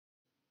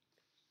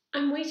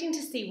I'm waiting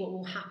to see what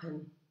will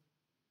happen.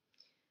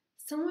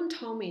 Someone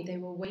told me they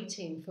were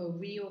waiting for a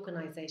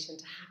reorganization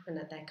to happen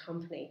at their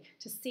company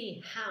to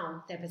see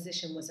how their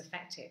position was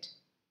affected.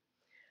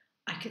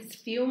 I could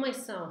feel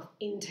myself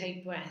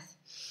intake breath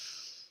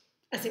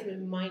as it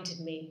reminded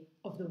me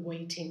of the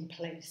waiting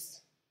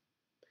place.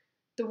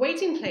 The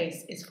Waiting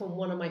Place is from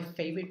one of my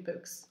favourite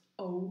books,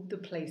 Oh, the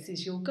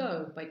Places You'll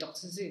Go by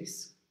Dr.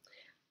 Seuss.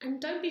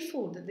 And don't be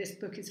fooled that this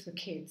book is for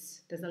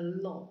kids. There's a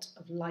lot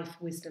of life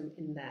wisdom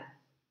in there.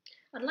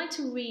 I'd like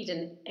to read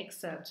an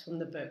excerpt from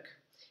the book.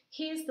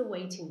 Here's the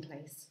waiting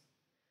place.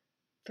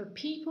 For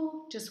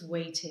people just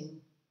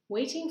waiting,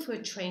 waiting for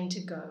a train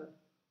to go,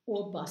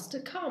 or a bus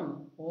to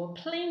come, or a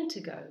plane to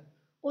go,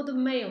 or the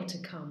mail to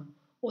come,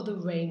 or the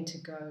rain to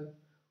go,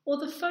 or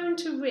the phone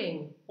to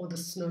ring, or the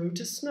snow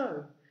to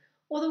snow,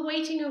 or the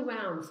waiting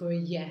around for a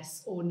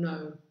yes or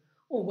no,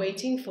 or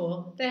waiting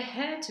for their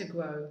hair to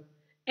grow.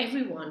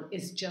 Everyone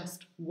is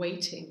just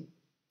waiting.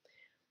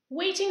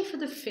 Waiting for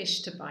the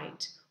fish to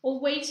bite, or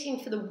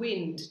waiting for the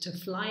wind to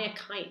fly a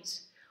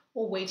kite,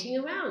 or waiting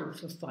around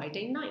for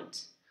Friday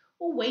night,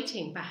 or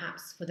waiting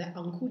perhaps for their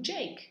Uncle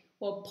Jake,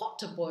 or a pot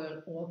to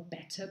boil, or a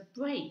better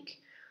break,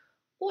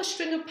 or a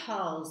string of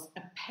pearls,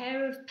 a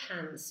pair of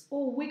pants,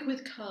 or a wig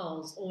with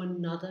curls, or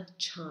another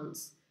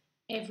chance.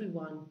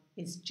 Everyone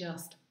is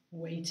just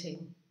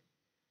waiting.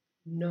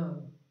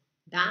 No,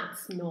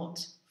 that's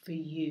not for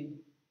you.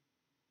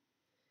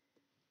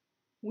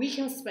 We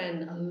can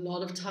spend a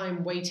lot of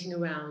time waiting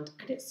around,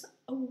 and it's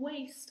a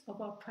waste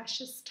of our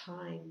precious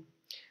time.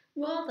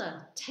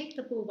 Rather, take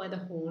the bull by the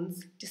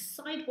horns,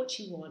 decide what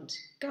you want,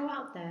 go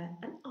out there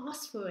and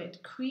ask for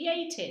it,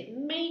 create it,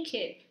 make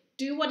it,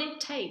 do what it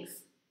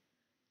takes.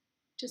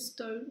 Just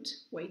don't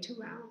wait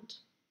around.